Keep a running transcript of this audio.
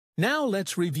Now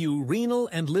let's review renal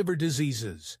and liver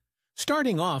diseases.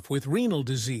 Starting off with renal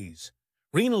disease.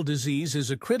 Renal disease is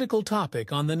a critical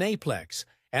topic on the NAPLEX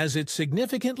as it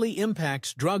significantly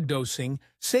impacts drug dosing,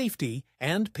 safety,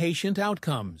 and patient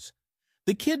outcomes.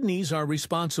 The kidneys are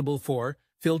responsible for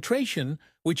filtration,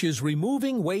 which is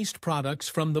removing waste products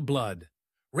from the blood,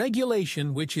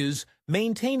 regulation, which is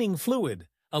maintaining fluid,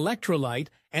 electrolyte,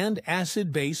 and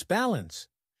acid-base balance,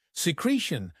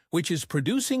 secretion, which is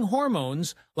producing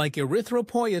hormones like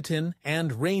erythropoietin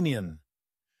and renin.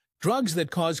 Drugs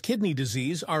that cause kidney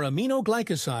disease are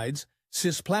aminoglycosides,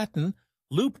 cisplatin,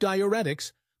 loop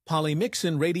diuretics,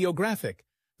 polymyxin radiographic,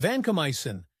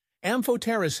 vancomycin,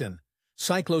 amphotericin,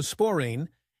 cyclosporine,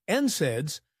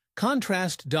 NSAIDs,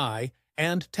 contrast dye,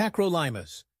 and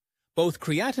tacrolimus. Both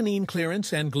creatinine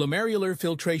clearance and glomerular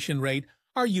filtration rate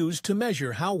are used to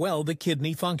measure how well the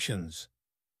kidney functions.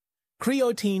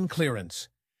 Creatine clearance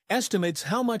estimates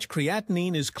how much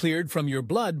creatinine is cleared from your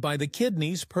blood by the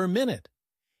kidneys per minute.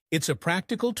 It's a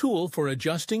practical tool for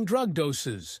adjusting drug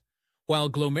doses, while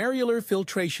glomerular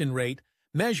filtration rate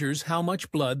measures how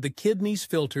much blood the kidneys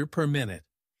filter per minute.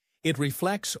 It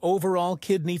reflects overall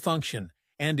kidney function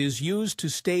and is used to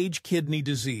stage kidney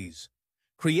disease.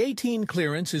 Creatine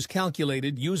clearance is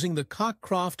calculated using the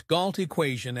Cockcroft-Gault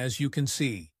equation, as you can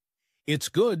see. It's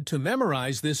good to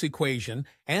memorize this equation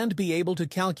and be able to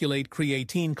calculate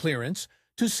creatine clearance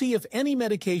to see if any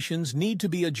medications need to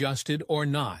be adjusted or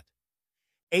not.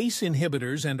 ACE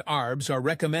inhibitors and ARBs are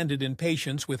recommended in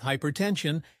patients with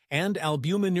hypertension and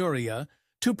albuminuria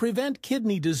to prevent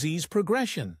kidney disease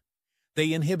progression.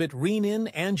 They inhibit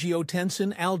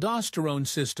renin-angiotensin-aldosterone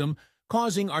system,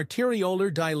 causing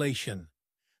arteriolar dilation.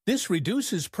 This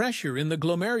reduces pressure in the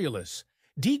glomerulus,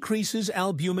 decreases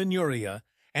albuminuria,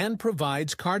 and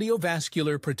provides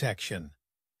cardiovascular protection.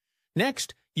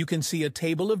 Next, you can see a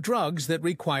table of drugs that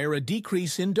require a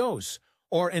decrease in dose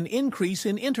or an increase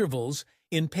in intervals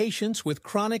in patients with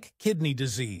chronic kidney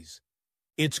disease.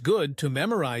 It's good to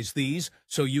memorize these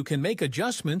so you can make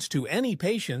adjustments to any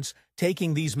patients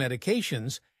taking these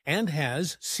medications and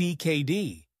has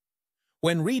CKD.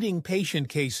 When reading patient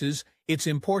cases, it's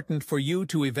important for you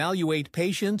to evaluate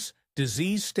patients,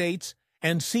 disease states,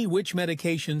 and see which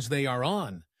medications they are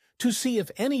on, to see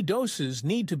if any doses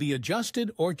need to be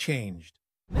adjusted or changed.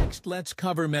 Next, let's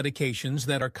cover medications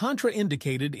that are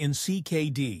contraindicated in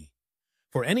CKD.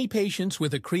 For any patients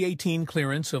with a creatine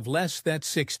clearance of less than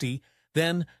 60,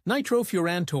 then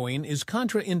nitrofurantoin is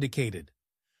contraindicated.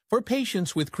 For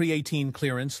patients with creatine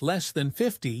clearance less than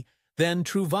 50, then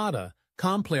Truvada,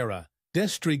 Complera,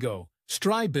 Destrigo,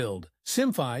 Stribild,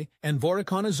 Symphy, and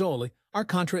Voriconazole are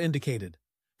contraindicated.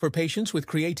 For patients with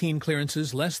creatine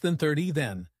clearances less than 30,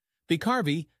 then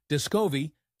Biktarvy,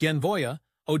 Descovy, Genvoya,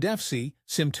 Odefsey,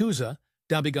 Simtuza,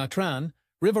 Dabigatran,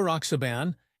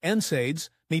 Rivaroxaban, NSAIDs,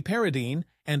 Meperidine,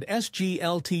 and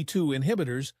SGLT2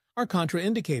 inhibitors are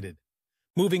contraindicated.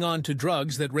 Moving on to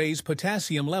drugs that raise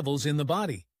potassium levels in the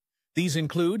body. These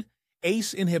include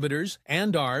ACE inhibitors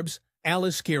and ARBs,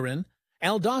 aliskiren,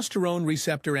 aldosterone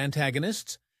receptor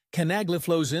antagonists,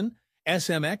 canagliflozin,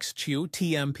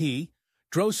 SMX-TMP,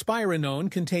 drospirenone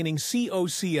containing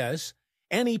COCS,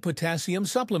 any potassium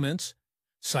supplements,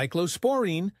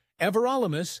 cyclosporine,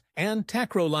 everolimus, and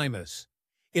tacrolimus.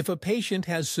 If a patient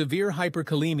has severe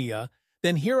hyperkalemia,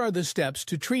 then here are the steps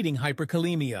to treating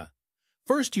hyperkalemia.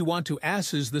 First, you want to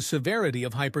assess the severity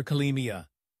of hyperkalemia.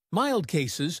 Mild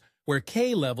cases, where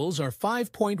K levels are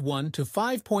 5.1 to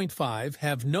 5.5,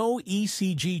 have no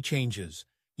ECG changes,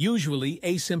 usually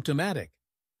asymptomatic.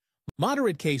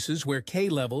 Moderate cases, where K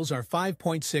levels are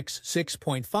 5.6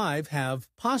 6.5, have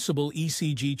possible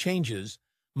ECG changes,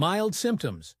 mild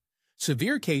symptoms.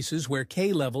 Severe cases, where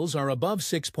K levels are above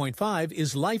 6.5,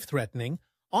 is life-threatening,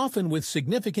 often with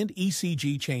significant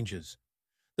ECG changes.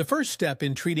 The first step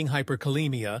in treating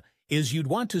hyperkalemia is you'd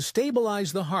want to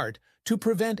stabilize the heart to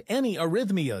prevent any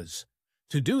arrhythmias.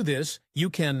 To do this, you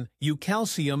can use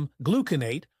calcium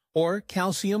gluconate or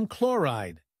calcium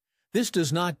chloride. This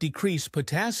does not decrease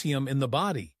potassium in the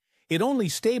body. It only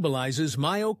stabilizes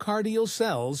myocardial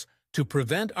cells to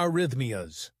prevent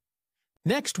arrhythmias.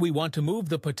 Next, we want to move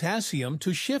the potassium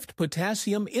to shift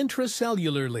potassium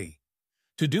intracellularly.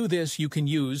 To do this, you can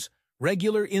use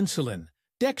regular insulin,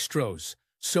 dextrose,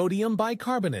 sodium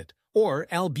bicarbonate, or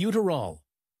albuterol.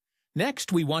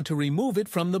 Next, we want to remove it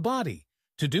from the body.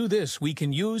 To do this, we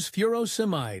can use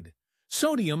furosemide,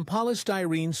 sodium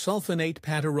polystyrene sulfonate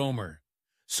pataromer,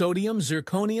 sodium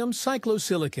zirconium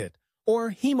cyclosilicate,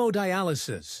 or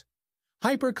hemodialysis.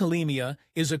 Hyperkalemia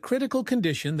is a critical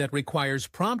condition that requires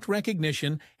prompt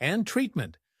recognition and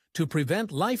treatment to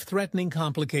prevent life-threatening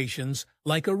complications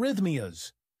like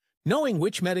arrhythmias. Knowing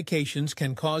which medications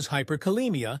can cause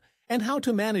hyperkalemia and how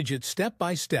to manage it step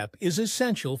by step is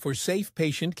essential for safe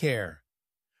patient care.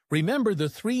 Remember the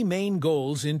three main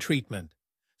goals in treatment: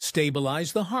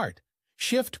 stabilize the heart,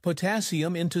 shift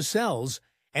potassium into cells,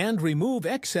 and remove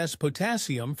excess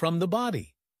potassium from the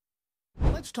body.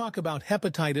 Let's talk about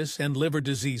hepatitis and liver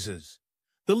diseases.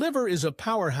 The liver is a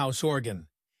powerhouse organ.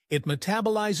 It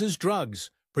metabolizes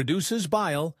drugs, produces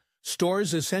bile,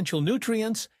 stores essential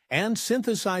nutrients, and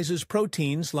synthesizes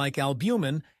proteins like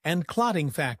albumin and clotting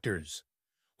factors.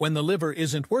 When the liver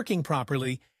isn't working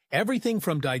properly, everything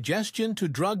from digestion to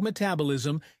drug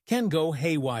metabolism can go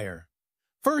haywire.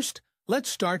 First, let's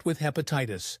start with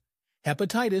hepatitis.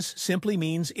 Hepatitis simply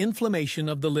means inflammation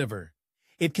of the liver.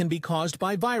 It can be caused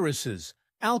by viruses,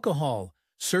 alcohol,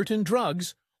 certain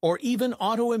drugs, or even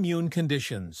autoimmune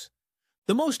conditions.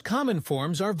 The most common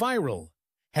forms are viral: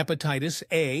 hepatitis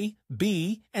A,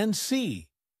 B, and C.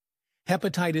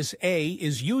 Hepatitis A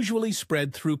is usually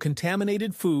spread through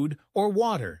contaminated food or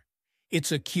water.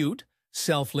 It's acute,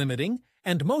 self-limiting,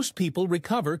 and most people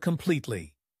recover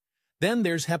completely. Then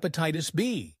there's hepatitis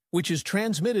B, which is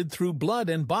transmitted through blood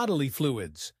and bodily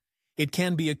fluids. It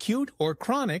can be acute or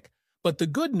chronic, but the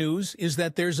good news is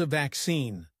that there's a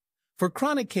vaccine. For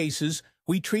chronic cases,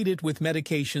 we treat it with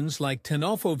medications like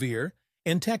tenofovir,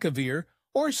 entecavir,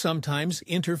 or sometimes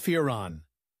interferon.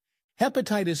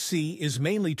 Hepatitis C is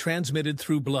mainly transmitted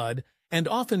through blood and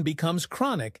often becomes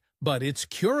chronic, but it's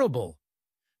curable.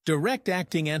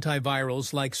 Direct-acting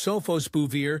antivirals like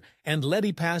sofosbuvir and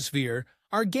ledipasvir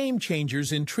are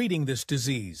game-changers in treating this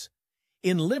disease.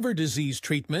 In liver disease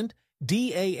treatment,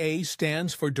 DAA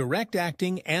stands for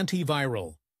direct-acting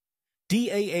antiviral.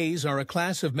 DAAs are a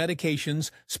class of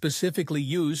medications specifically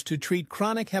used to treat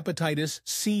chronic hepatitis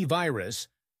C virus,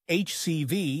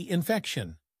 HCV,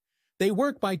 infection. They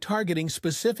work by targeting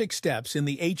specific steps in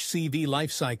the HCV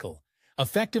life cycle,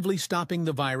 effectively stopping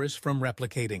the virus from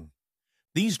replicating.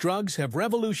 These drugs have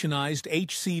revolutionized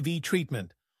HCV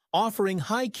treatment, offering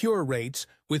high cure rates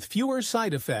with fewer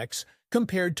side effects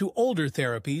compared to older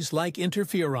therapies like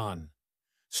interferon.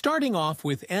 Starting off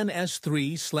with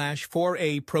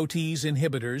NS3/4A protease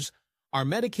inhibitors are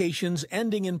medications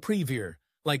ending in previr,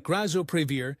 like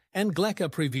grazoprevir and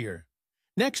glecaprevir.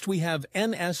 Next, we have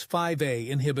NS5A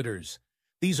inhibitors.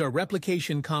 These are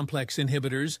replication complex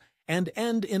inhibitors and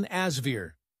end in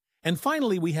asvir. And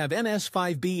finally, we have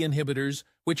NS5B inhibitors,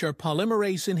 which are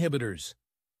polymerase inhibitors.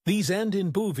 These end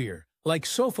in buvir, like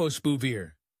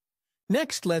sofosbuvir.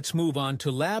 Next, let's move on to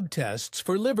lab tests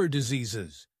for liver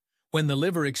diseases. When the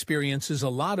liver experiences a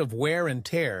lot of wear and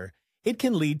tear, it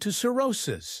can lead to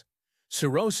cirrhosis.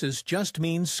 Cirrhosis just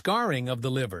means scarring of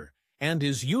the liver and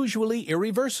is usually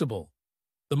irreversible.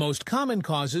 The most common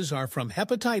causes are from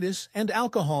hepatitis and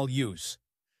alcohol use.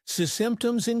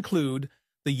 Symptoms include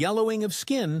the yellowing of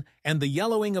skin and the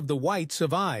yellowing of the whites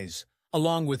of eyes,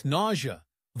 along with nausea,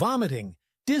 vomiting,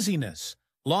 dizziness,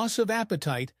 loss of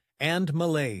appetite, and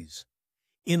malaise.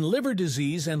 In liver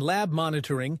disease and lab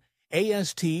monitoring,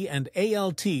 AST and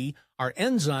ALT are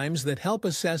enzymes that help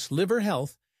assess liver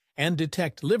health and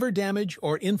detect liver damage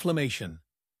or inflammation.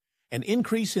 An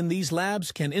increase in these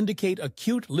labs can indicate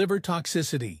acute liver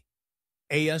toxicity.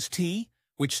 AST,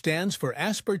 which stands for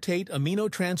aspartate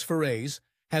aminotransferase,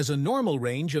 has a normal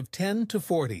range of 10 to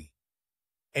 40.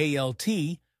 ALT,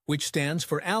 which stands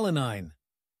for alanine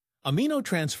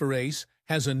aminotransferase,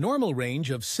 has a normal range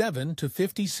of 7 to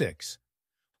 56.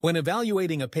 When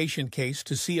evaluating a patient case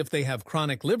to see if they have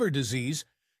chronic liver disease,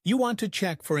 you want to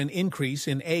check for an increase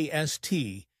in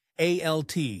AST,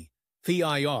 ALT,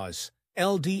 thios,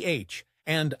 LDH,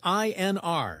 and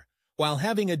INR, while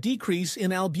having a decrease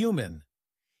in albumin.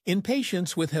 In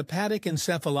patients with hepatic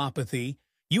encephalopathy,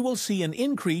 you will see an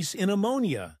increase in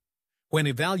ammonia. When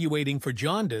evaluating for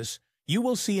jaundice, you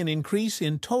will see an increase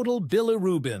in total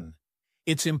bilirubin.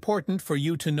 It's important for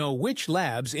you to know which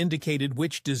labs indicated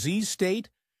which disease state.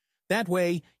 That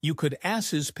way, you could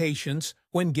assess patients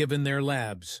when given their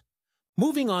labs.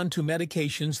 Moving on to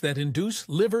medications that induce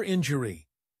liver injury.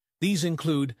 These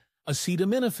include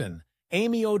acetaminophen,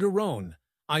 amiodarone,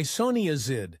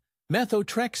 isoniazid,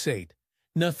 methotrexate,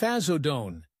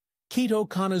 nafazodone,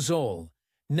 ketoconazole,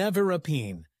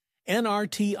 nevirapine,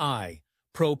 NRTI,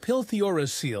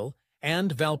 propylthiouracil,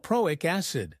 and valproic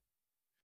acid.